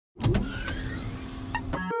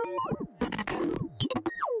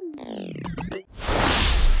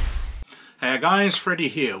Hey guys, Freddy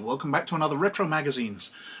here. Welcome back to another Retro Magazines.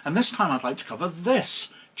 And this time I'd like to cover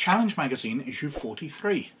this, Challenge Magazine issue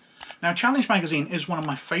 43. Now Challenge Magazine is one of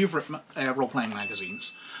my favourite role-playing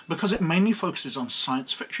magazines because it mainly focuses on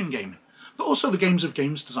science fiction gaming, but also the games of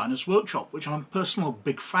Games Designers Workshop, which I'm a personal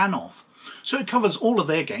big fan of. So it covers all of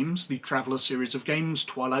their games, the Traveller series of games,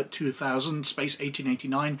 Twilight 2000, Space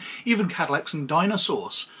 1889, even Cadillacs and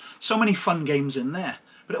Dinosaurs. So many fun games in there.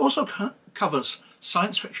 But it also covers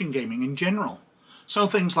science fiction gaming in general. So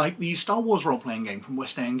things like the Star Wars role-playing game from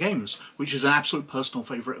West End Games, which is an absolute personal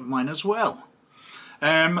favourite of mine as well.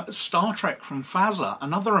 Star Trek from Faza,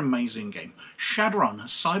 another amazing game. Shadowrun,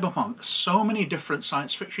 Cyberpunk, so many different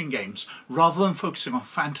science fiction games, rather than focusing on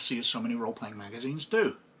fantasy as so many role-playing magazines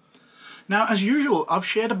do. Now, as usual, I've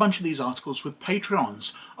shared a bunch of these articles with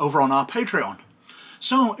Patreons over on our Patreon.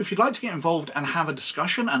 So, if you'd like to get involved and have a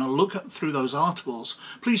discussion and a look through those articles,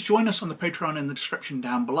 please join us on the Patreon in the description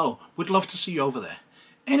down below. We'd love to see you over there.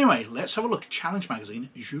 Anyway, let's have a look at Challenge Magazine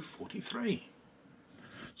issue 43.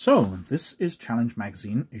 So, this is Challenge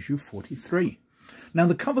Magazine issue 43. Now,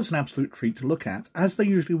 the cover's an absolute treat to look at, as they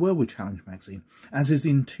usually were with Challenge Magazine, as is the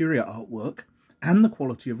interior artwork and the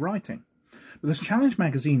quality of writing. But this Challenge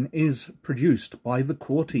Magazine is produced by the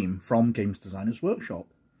core team from Games Designers Workshop.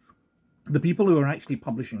 The people who are actually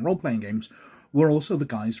publishing role-playing games were also the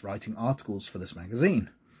guys writing articles for this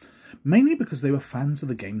magazine, mainly because they were fans of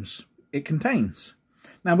the games it contains.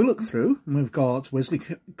 Now we look through, and we've got Wesley,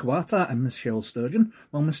 Kawata and Michael Sturgeon.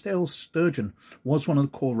 Well, Michael Sturgeon was one of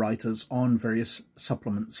the core writers on various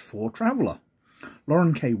supplements for Traveller.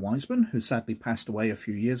 Lauren K. Wiseman, who sadly passed away a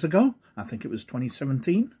few years ago, I think it was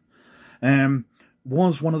 2017,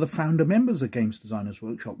 was one of the founder members of Games Designers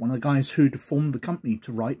Workshop, one of the guys who'd formed the company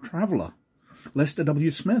to write Traveller. Lester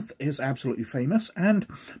W. Smith is absolutely famous, and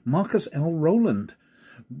Marcus L. Rowland.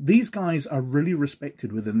 These guys are really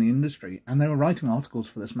respected within the industry, and they were writing articles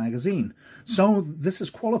for this magazine. So this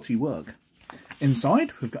is quality work.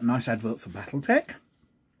 Inside, we've got a nice advert for Battletech,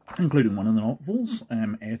 including one of the novels,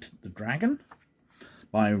 Heir to the Dragon,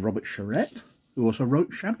 by Robert Charette, who also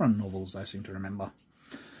wrote Shadowrun novels, I seem to remember.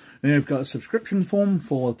 We've got a subscription form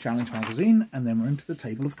for Challenge Magazine, and then we're into the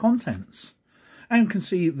table of contents. And you can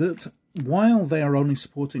see that while they are only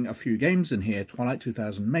supporting a few games in here, Twilight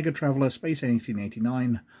 2000, MegaTraveller, Space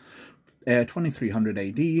 1889, 2300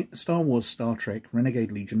 AD, Star Wars, Star Trek,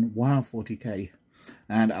 Renegade Legion, WoW 40k,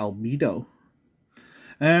 and Albedo.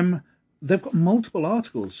 They've got multiple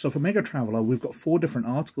articles. So for MegaTraveller, we've got 4 different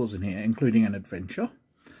articles in here, including an adventure,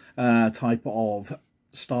 type of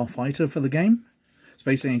starfighter for the game.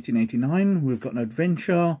 Space 1889, we've got an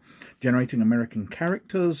adventure, generating American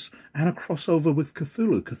characters, and a crossover with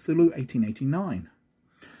Cthulhu, Cthulhu 1889.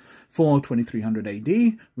 For 2300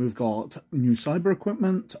 AD, we've got new cyber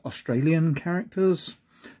equipment, Australian characters,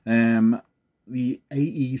 the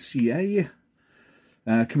AECA,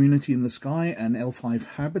 Community in the Sky, and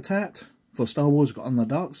L5 Habitat. For Star Wars, we've got On the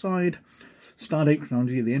Dark Side, Stardate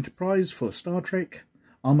Chronology of the Enterprise for Star Trek,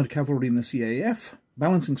 Armoured Cavalry in the CAF,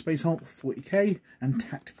 Balancing Space Hulk 40k, and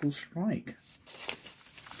Tactical Strike.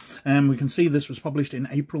 And we can see this was published in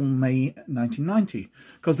April-May 1990,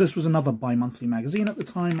 because this was another bi-monthly magazine at the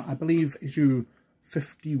time. I believe issue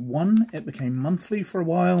 51, it became monthly for a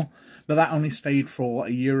while, but that only stayed for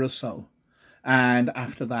a year or so. And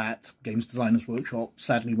after that, Games Designers Workshop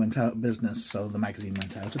sadly went out of business, so the magazine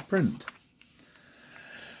went out of print.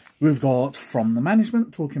 We've got From the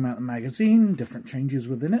Management, talking about the magazine, different changes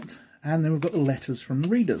within it, and then we've got the letters from the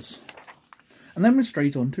readers. And then we're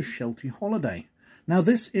straight on to Sheltie Holiday. Now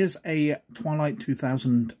this is a Twilight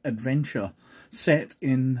 2000 adventure set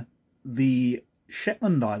in the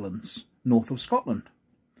Shetland Islands, north of Scotland.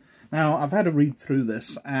 Now I've had a read through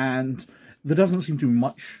this, and there doesn't seem to be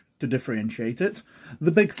much to differentiate it.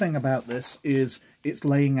 The big thing about this is it's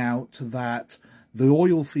laying out that the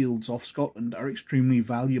oil fields off Scotland are extremely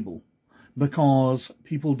valuable because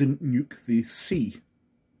people didn't nuke the sea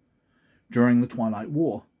during the Twilight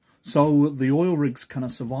War. So the oil rigs kind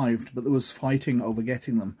of survived, but there was fighting over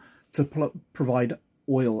getting them to provide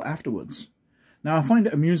oil afterwards. Now I find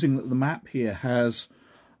it amusing that the map here has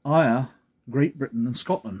Ire, Great Britain and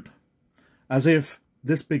Scotland, as if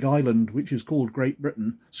this big island, which is called Great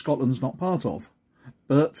Britain, Scotland's not part of.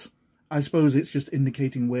 But I suppose it's just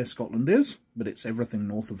indicating where Scotland is, but it's everything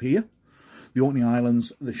north of here. The Orkney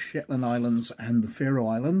Islands, the Shetland Islands and the Faroe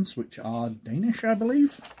Islands, which are Danish, I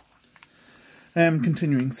believe.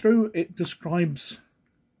 Continuing through, it describes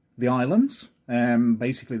the islands.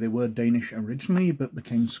 Basically, they were Danish originally, but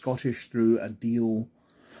became Scottish through a deal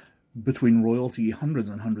between royalty hundreds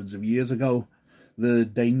and hundreds of years ago. The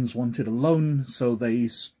Danes wanted a loan, so they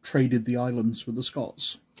traded the islands with the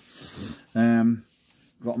Scots.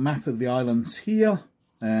 We've got a map of the islands here.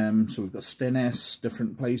 So we've got Stennes,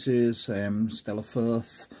 different places,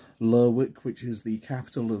 Stellarfirth, Lerwick, which is the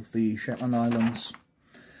capital of the Shetland Islands.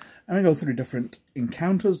 And we go through different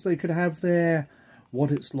encounters they could have there,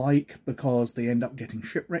 what it's like because they end up getting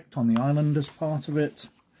shipwrecked on the island as part of it,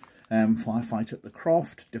 firefight at the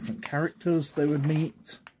croft, different characters they would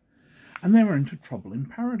meet, and they were into Trouble in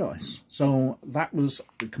Paradise. So that was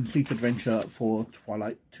the complete adventure for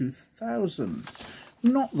Twilight 2000.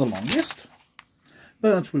 Not the longest,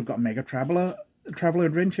 but we've got MegaTraveller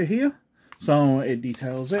adventure here, so it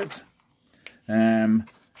details it.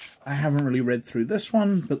 I haven't really read through this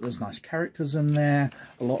one, but there's nice characters in there,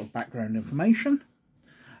 a lot of background information.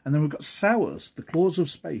 And then we've got Sourz, the Claws of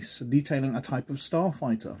Space, detailing a type of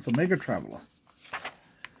starfighter for MegaTraveller.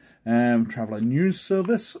 Traveller News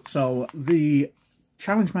Service. So the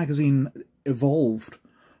Challenge magazine evolved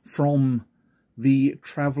from the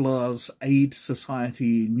Traveller's Aid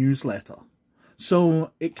Society newsletter.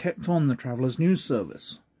 So it kept on the Traveller's News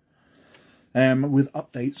Service. With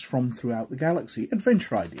updates from throughout the galaxy.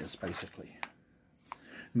 Adventure ideas, basically.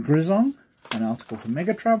 Griszoung, an article for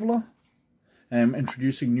MegaTraveller.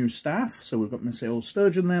 Introducing new staff. So we've got Miss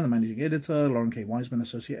Sturgeon there, the managing editor, Lauren K. Wiseman,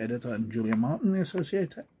 associate editor, and Julia Martin, the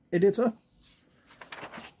associate editor.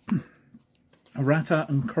 Errata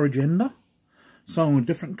and Corrigenda. So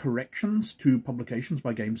different corrections to publications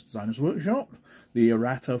by Games Designers Workshop. The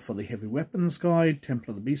errata for the Heavy Weapons Guide,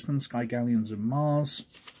 Temple of the Beastmen, Sky Galleons and Mars.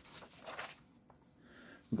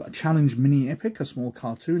 We've got a Challenge mini-epic, a small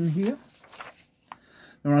cartoon here.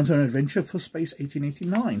 Then we're on to an adventure for Space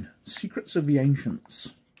 1889, Secrets of the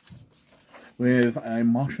Ancients. With a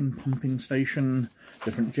Martian pumping station,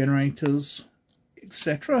 different generators,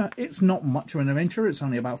 etc. It's not much of an adventure, it's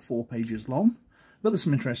only about 4 pages long, but there's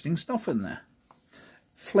some interesting stuff in there.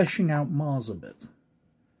 Fleshing out Mars a bit.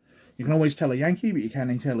 You can always tell a Yankee, but you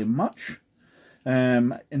can't tell him much.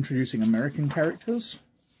 Introducing American characters.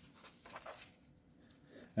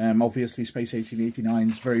 Obviously, Space 1889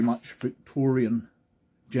 is very much Victorian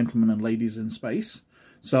gentlemen and ladies in space.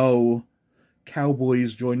 So,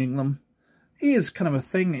 cowboys joining them is kind of a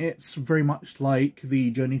thing. It's very much like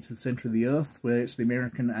the Journey to the Centre of the Earth, where it's the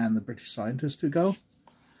American and the British scientists who go. And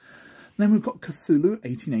then we've got Cthulhu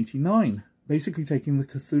 1889, basically taking the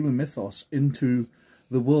Cthulhu mythos into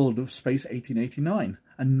the world of Space 1889.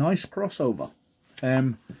 A nice crossover.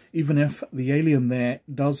 Even if the alien there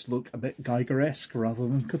does look a bit Geiger-esque rather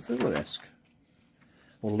than Cthulhu-esque.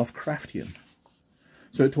 Or Lovecraftian.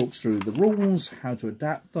 So it talks through the rules, how to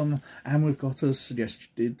adapt them, and we've got a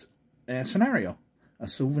suggested scenario. A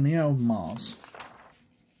souvenir of Mars.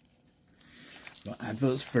 Got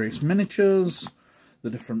adverts, various miniatures, the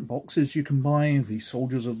different boxes you can buy, the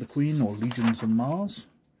Soldiers of the Queen or Legions of Mars.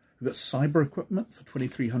 We've got cyber equipment for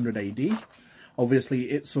 2300 AD.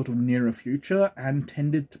 Obviously, it's sort of nearer future and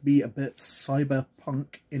tended to be a bit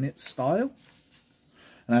cyberpunk in its style.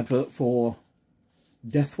 An advert for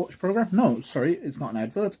Deathwatch program? No, sorry, it's not an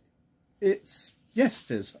advert. It's, yes,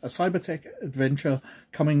 it is. A cybertech adventure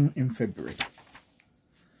coming in February.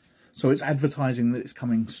 So it's advertising that it's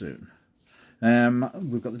coming soon.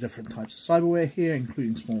 We've got the different types of cyberware here,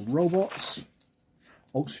 including small robots,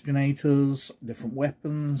 oxygenators, different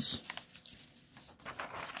weapons.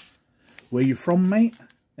 Where you from, mate?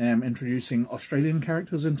 Introducing Australian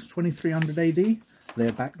characters into 2300 AD,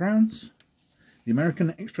 their backgrounds. The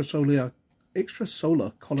American Extrasolar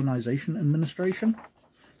Colonization Administration,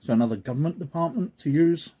 so another government department to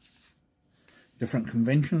use. Different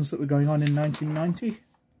conventions that were going on in 1990.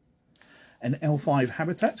 An L5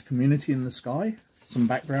 habitat, Community in the Sky. Some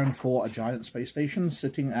background for a giant space station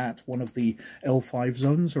sitting at one of the L5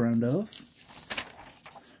 zones around Earth.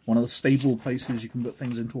 One of the stable places you can put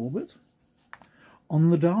things into orbit. On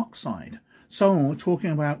the dark side. So we're talking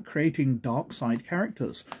about creating dark side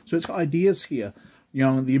characters. So it's got ideas here. You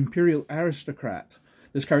know, the Imperial Aristocrat.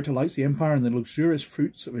 This character likes the Empire and the luxurious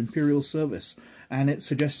fruits of Imperial service. And it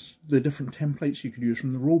suggests the different templates you could use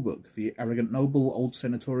from the rulebook. The Arrogant Noble, Old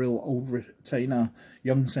Senatorial, Old Retainer,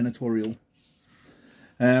 Young Senatorial.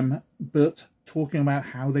 But talking about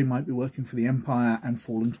how they might be working for the Empire and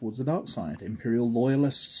falling towards the dark side. Imperial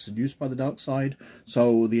loyalists seduced by the dark side.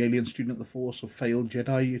 So the alien student of the Force or failed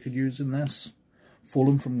Jedi you could use in this.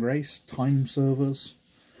 Fallen from grace, time servers.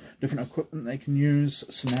 Different equipment they can use.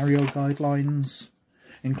 Scenario guidelines.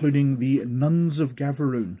 Including the Nuns of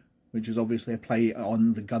Gavaroon, which is obviously a play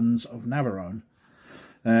on the Guns of Navarone.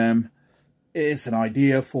 It's an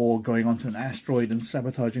idea for going onto an asteroid and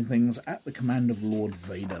sabotaging things at the command of Lord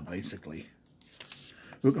Vader, basically.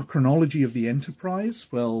 We've got a chronology of the Enterprise.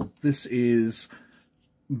 Well, this is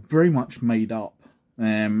very much made up.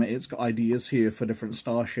 It's got ideas here for different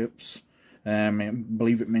starships. I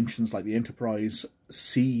believe it mentions like the Enterprise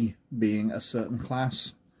C being a certain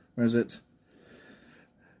class. Where is it?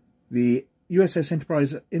 The USS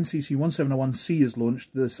Enterprise NCC 1701C has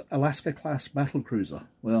launched this Alaska-class battlecruiser.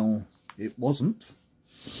 Well, it wasn't.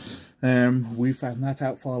 We found that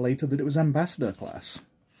out far later that it was Ambassador class.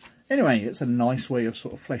 Anyway, it's a nice way of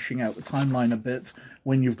sort of fleshing out the timeline a bit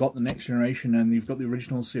when you've got the Next Generation and you've got the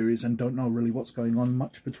original series and don't know really what's going on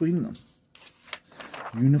much between them.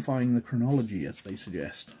 Unifying the chronology, as they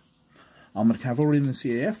suggest. Armoured Cavalry in the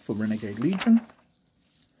CAF for Renegade Legion.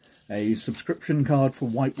 A subscription card for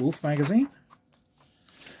White Wolf magazine.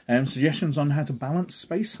 Suggestions on how to balance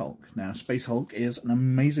Space Hulk. Now, Space Hulk is an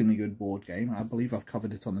amazingly good board game. I believe I've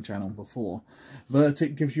covered it on the channel before. But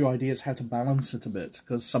it gives you ideas how to balance it a bit,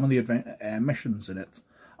 because some of the missions in it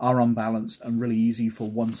are unbalanced and really easy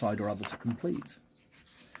for one side or other to complete.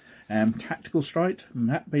 Tactical Strike,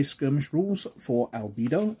 map-based skirmish rules for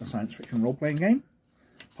Albedo, a science fiction role-playing game.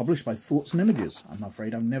 Published by Thoughts and Images. I'm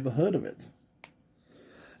afraid I've never heard of it.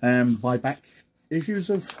 Buy back issues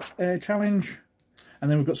of Challenge. And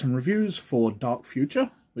then we've got some reviews for Dark Future,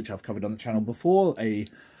 which I've covered on the channel before, a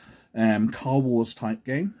Car Wars type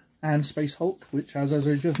game, and Space Hulk, which, as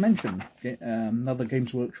I just mentioned, another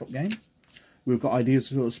Games Workshop game. We've got ideas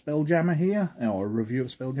for Spelljammer here, or a review of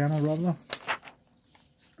Spelljammer rather.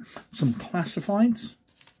 Some classifieds,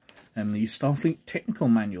 and the Starfleet Technical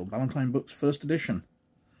Manual, Valentine Books, 1st edition.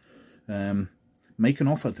 Make an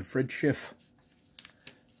Offer to Fred Schiff.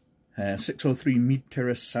 603 Mead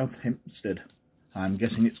Terrace, South Hempstead. I'm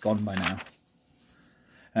guessing it's gone by now.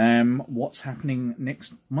 What's happening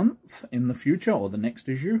next month in the future, or the next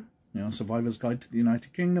issue? You know, Survivor's Guide to the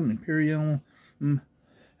United Kingdom, Imperium,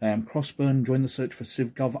 Crossburn, Join the Search for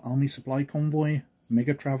CivGov Army Supply Convoy,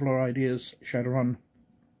 MegaTraveller Ideas, Shadowrun,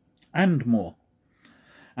 and more.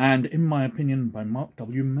 And In My Opinion by Mark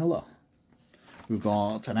W. Miller. We've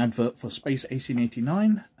got an advert for Space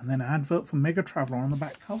 1889, and then an advert for MegaTraveller on the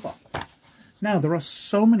back cover. Now, there are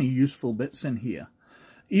so many useful bits in here,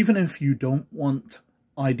 even if you don't want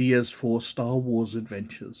ideas for Star Wars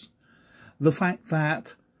adventures. The fact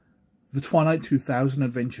that the Twilight 2000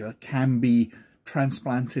 adventure can be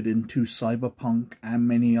transplanted into Cyberpunk and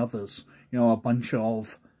many others. You know, a bunch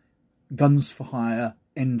of guns for hire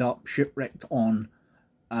end up shipwrecked on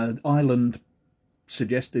an island,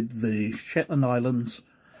 suggested the Shetland Islands,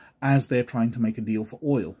 as they're trying to make a deal for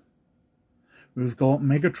oil. We've got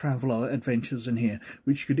MegaTraveller adventures in here,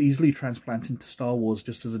 which you could easily transplant into Star Wars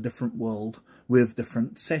just as a different world with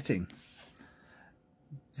different setting.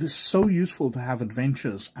 It's so useful to have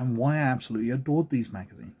adventures, and why I absolutely adored these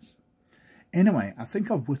magazines. Anyway, I think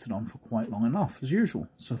I've whittled on for quite long enough, as usual,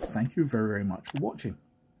 so thank you very, very much for watching.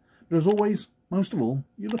 But as always, most of all,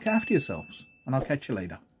 you look after yourselves, and I'll catch you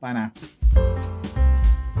later. Bye now.